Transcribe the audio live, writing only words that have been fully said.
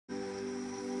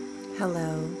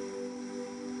Hello,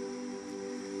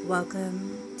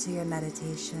 welcome to your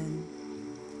meditation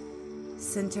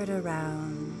centered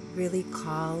around really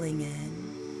calling in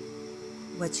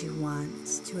what you want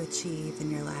to achieve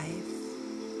in your life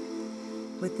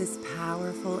with this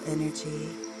powerful energy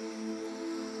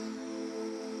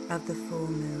of the full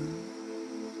moon.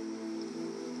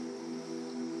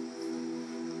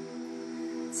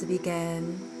 To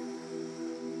begin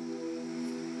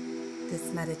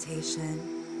this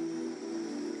meditation,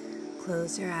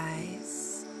 close your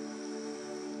eyes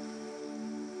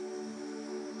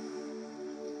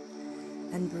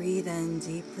and breathe in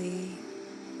deeply.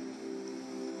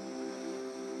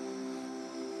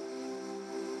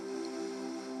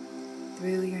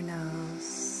 Through your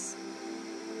nose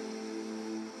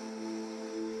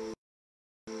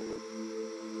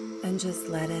and just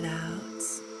let it out.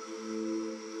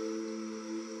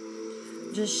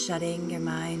 Just shutting your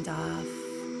mind off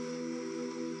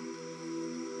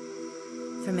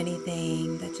from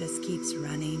anything that just keeps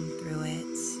running through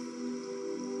it.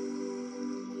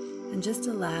 And just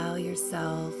allow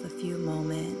yourself a few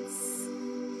moments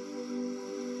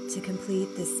to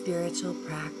complete this spiritual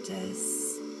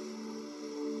practice.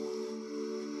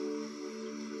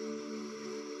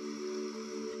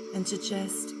 And to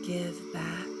just give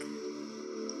back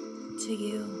to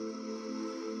you.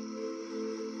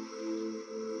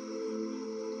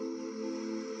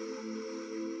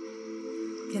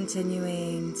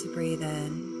 Continuing to breathe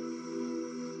in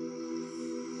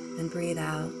and breathe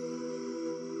out.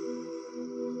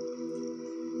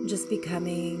 Just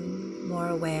becoming more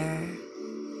aware,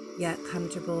 yet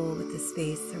comfortable with the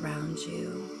space around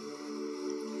you.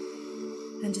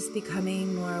 And just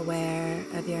becoming more aware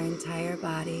of your entire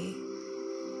body.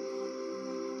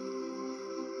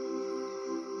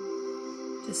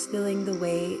 Just feeling the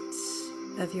weight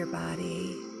of your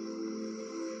body.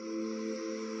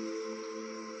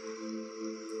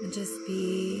 And just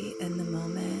be in the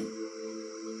moment.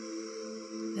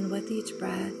 And with each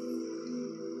breath,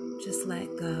 just let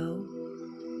go.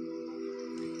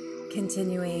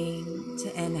 Continuing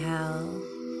to inhale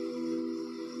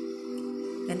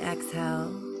and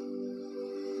exhale.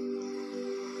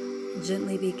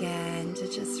 Gently begin to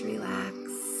just relax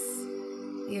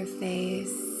your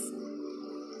face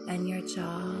and your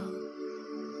jaw.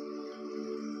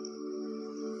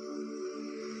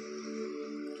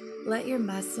 Let your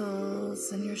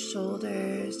muscles and your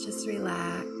shoulders just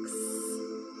relax.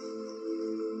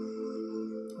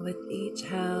 With each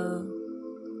inhale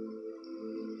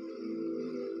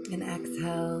and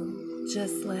exhale,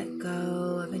 just let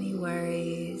go of any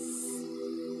worries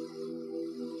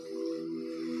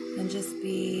and just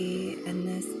be in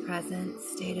this present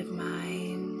state of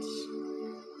mind.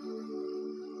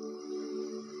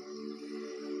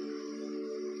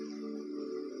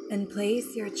 And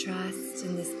place your trust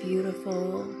in this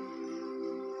beautiful,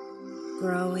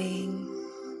 growing,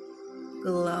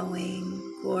 glowing,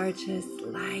 gorgeous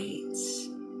light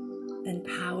and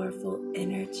powerful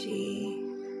energy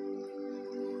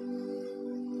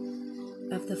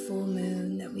of the full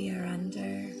moon that we are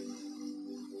under.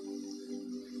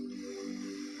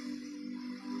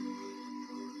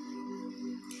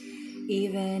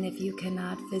 Even if you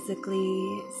cannot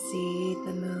physically see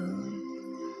the moon,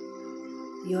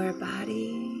 your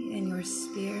body and your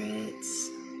spirit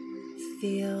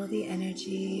feel the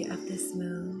energy of this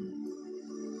moon.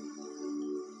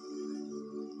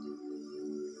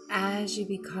 As you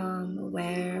become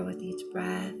aware with each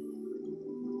breath,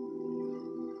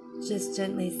 just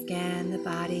gently scan the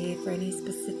body for any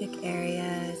specific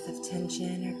areas of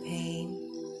tension or pain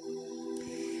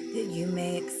that you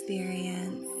may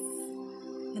experience,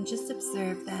 and just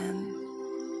observe them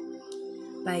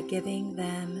by giving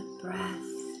them breath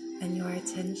and your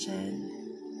attention.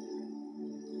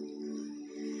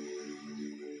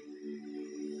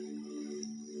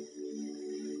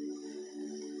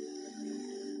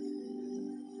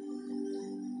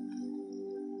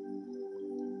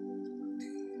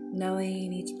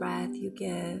 Knowing each breath you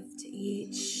give to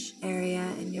each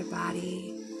area in your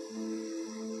body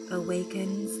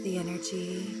awakens the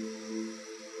energy,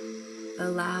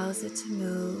 allows it to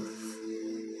move,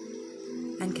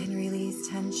 and can release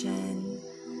tension,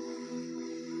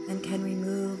 and can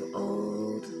remove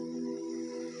old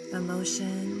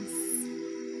emotions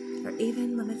or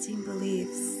even limiting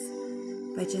beliefs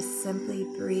by just simply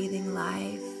breathing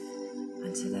life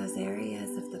into those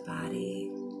areas of the body.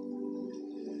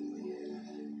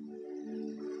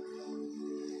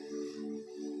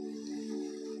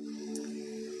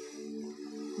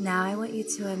 Now I want you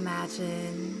to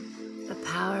imagine a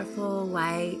powerful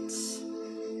white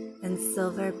and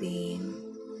silver beam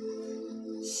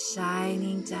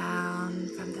shining down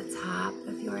from the top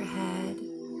of your head.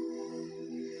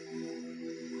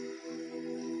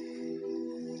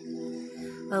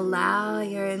 Allow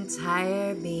your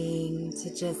entire being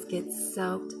to just get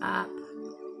soaked up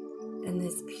in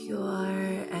this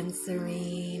pure and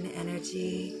serene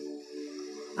energy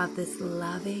of this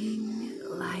loving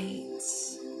light.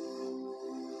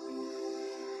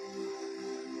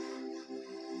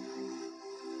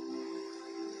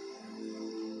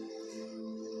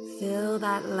 Feel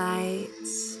that light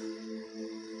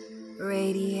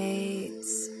radiate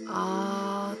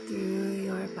all through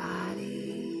your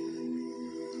body.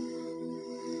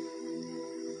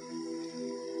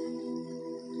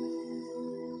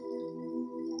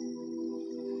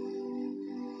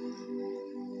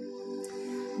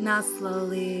 Now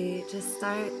slowly just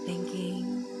start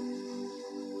thinking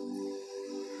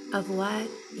of what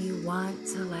you want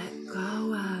to let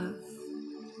go of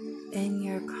in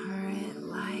your current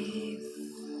life.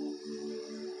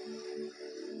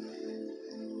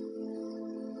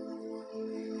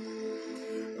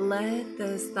 Let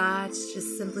those thoughts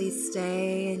just simply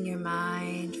stay in your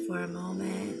mind for a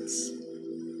moment.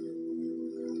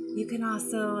 You can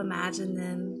also imagine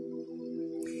them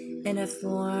in a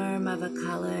form of a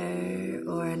color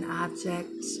or an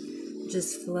object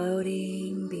just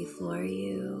floating before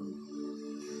you.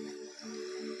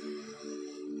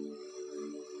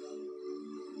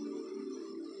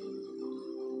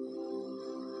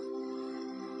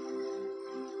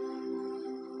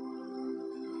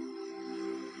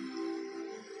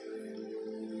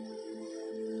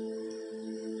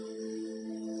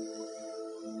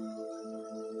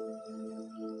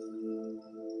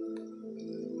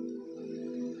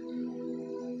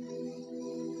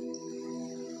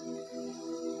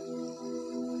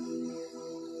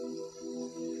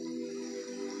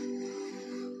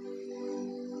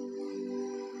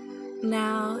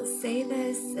 Now say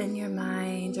this in your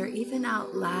mind or even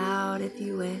out loud if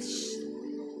you wish.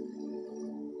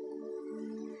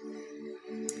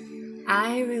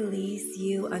 I release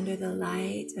you under the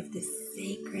light of this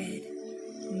sacred,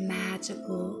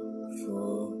 magical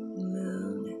full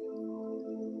moon.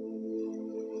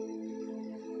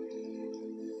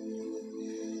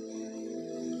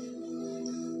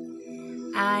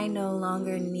 I no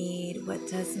longer need what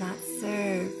does not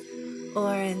serve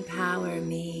or empower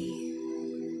me.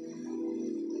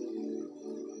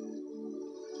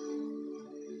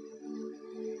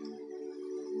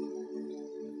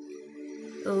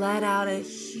 Let out a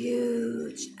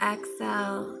huge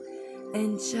exhale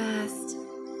and just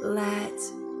let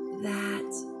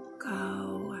that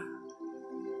go.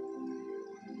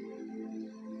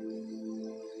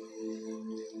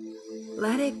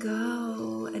 Let it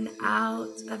go and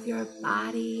out of your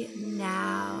body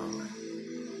now.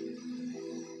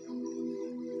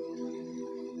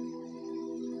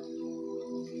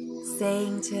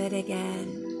 Saying to it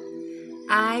again,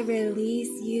 I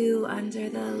release you under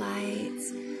the light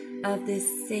of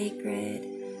this sacred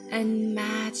and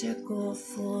magical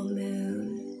full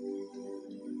moon.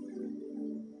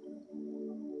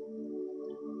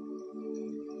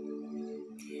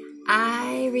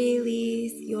 I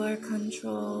release your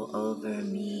control over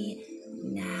me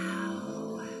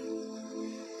now.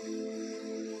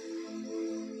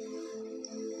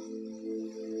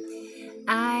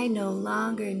 I no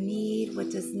longer need what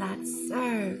does not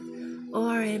serve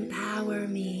or empower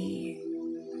me.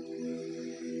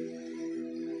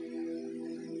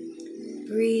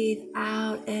 Breathe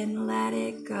out and let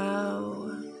it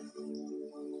go.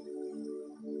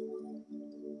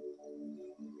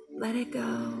 Let it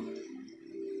go.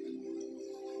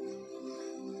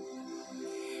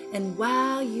 And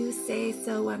while you say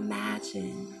so,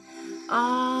 imagine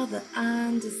all the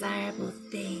undesirable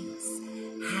things,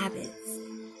 habits,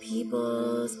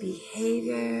 people's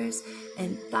behaviors,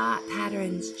 and thought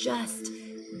patterns just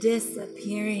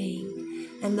disappearing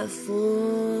in the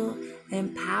full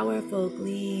and powerful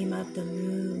gleam of the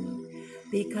moon.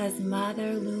 Because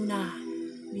Mother Luna,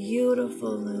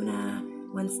 beautiful Luna,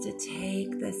 wants to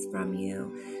take this from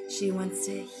you. She wants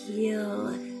to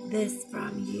heal this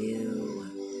from you.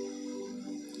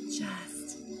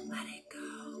 Just let it go.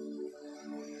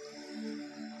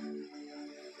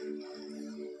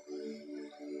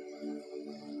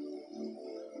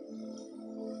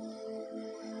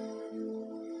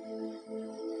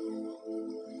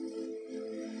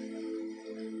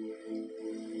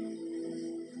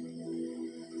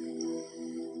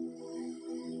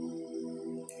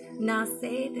 Now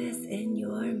say this in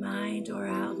your mind or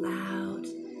out loud.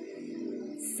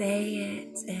 Say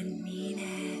it and mean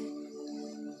it.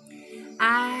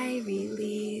 I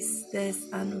release this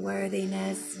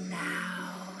unworthiness now.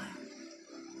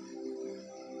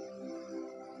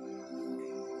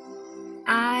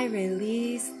 I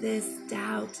release this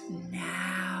doubt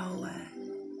now.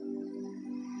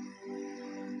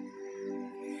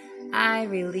 I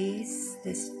release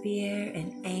this fear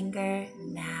and anger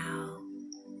now.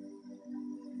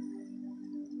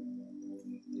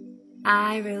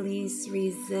 I release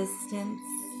resistance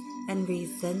and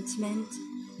resentment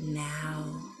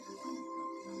now.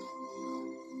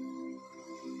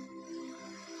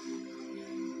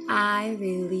 I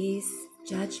release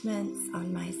judgments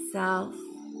on myself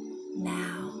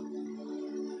now.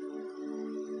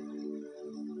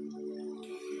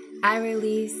 I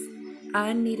release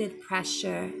unneeded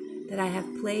pressure that I have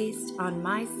placed on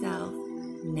myself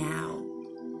now.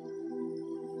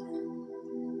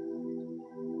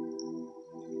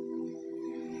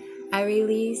 I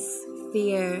release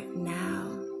fear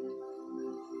now.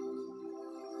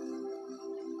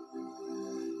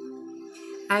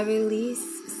 I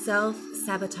release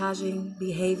self-sabotaging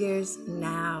behaviors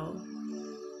now.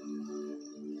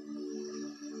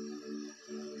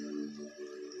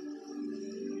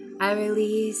 I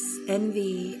release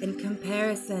envy and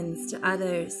comparisons to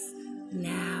others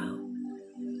now.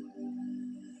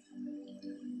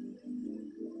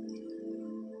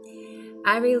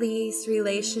 I release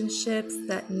relationships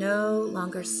that no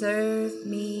longer serve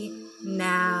me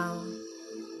now.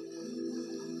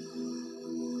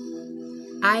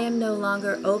 I am no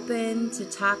longer open to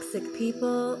toxic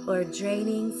people or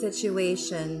draining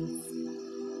situations.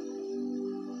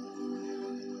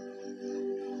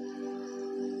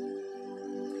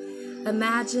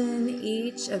 Imagine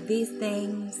each of these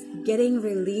things getting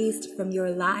released from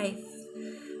your life,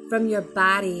 from your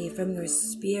body, from your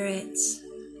spirit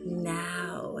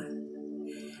now,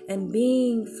 and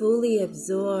being fully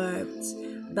absorbed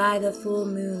by the full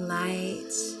moon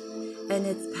light and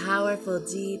its powerful,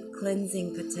 deep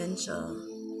cleansing potential.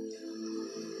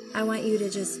 I want you to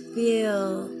just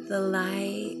feel the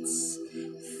light,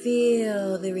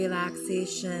 feel the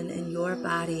relaxation in your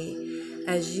body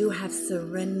as you have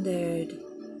surrendered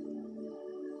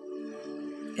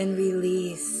and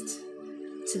released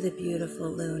to the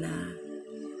beautiful Luna.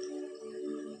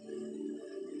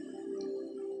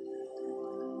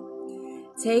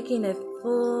 Taking a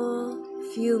full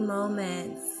few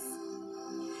moments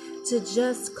to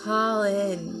just call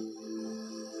in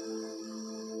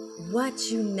what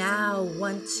you now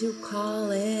want to call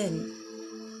in.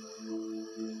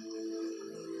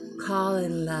 Call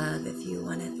in love if you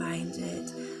want to find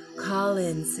it. Call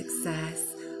in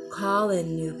success. Call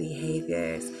in new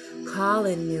behaviors. Call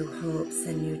in new hopes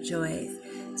and new joys.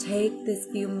 Take this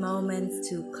few moments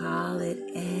to call it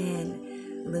in.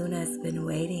 Luna's been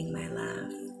waiting, my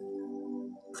love.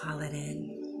 Call it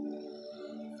in.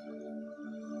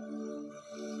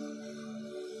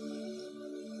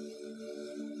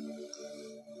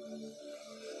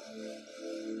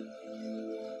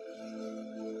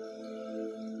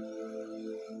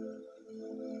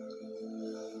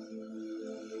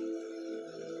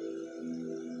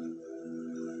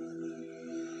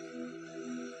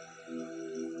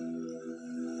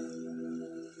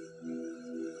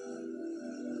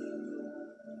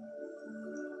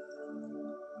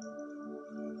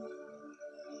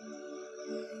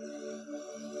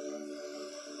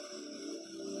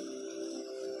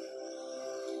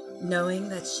 Knowing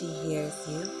that she hears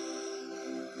you,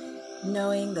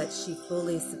 knowing that she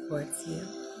fully supports you,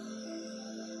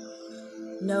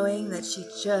 knowing that she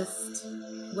just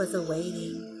was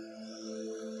awaiting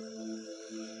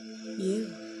you.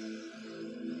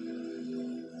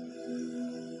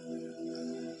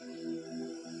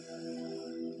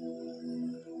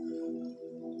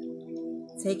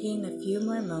 Taking a few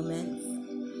more moments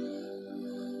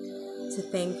to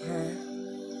thank her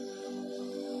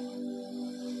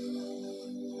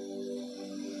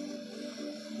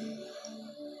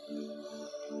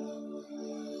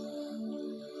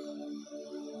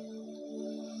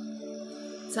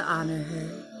to honor her,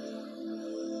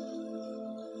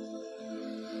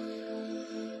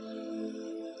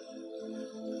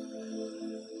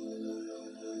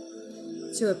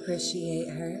 to appreciate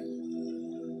her,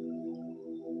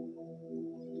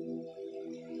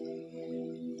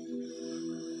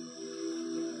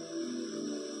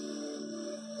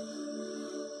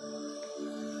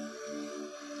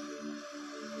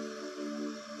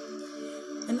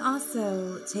 and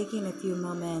also taking a few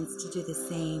moments to do the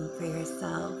same for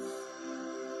yourself,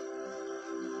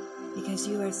 because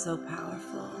you are so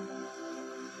powerful.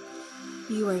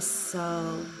 You are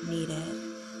so needed.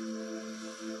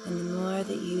 And the more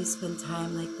that you spend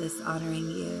time like this honoring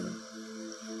you,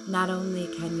 not only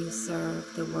can you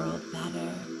serve the world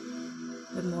better,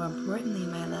 but more importantly,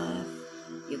 my love,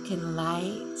 you can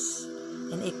light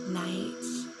and ignite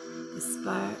the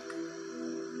spark,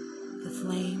 the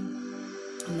flame,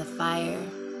 and the fire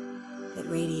that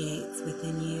radiates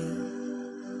within you.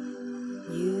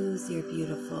 Use your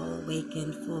beautiful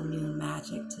awakened full moon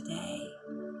magic today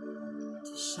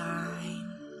to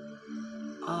shine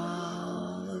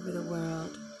all over the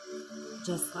world,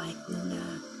 just like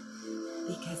Luna,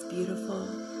 because beautiful,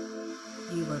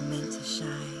 you were meant to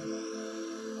shine.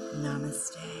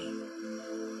 Namaste.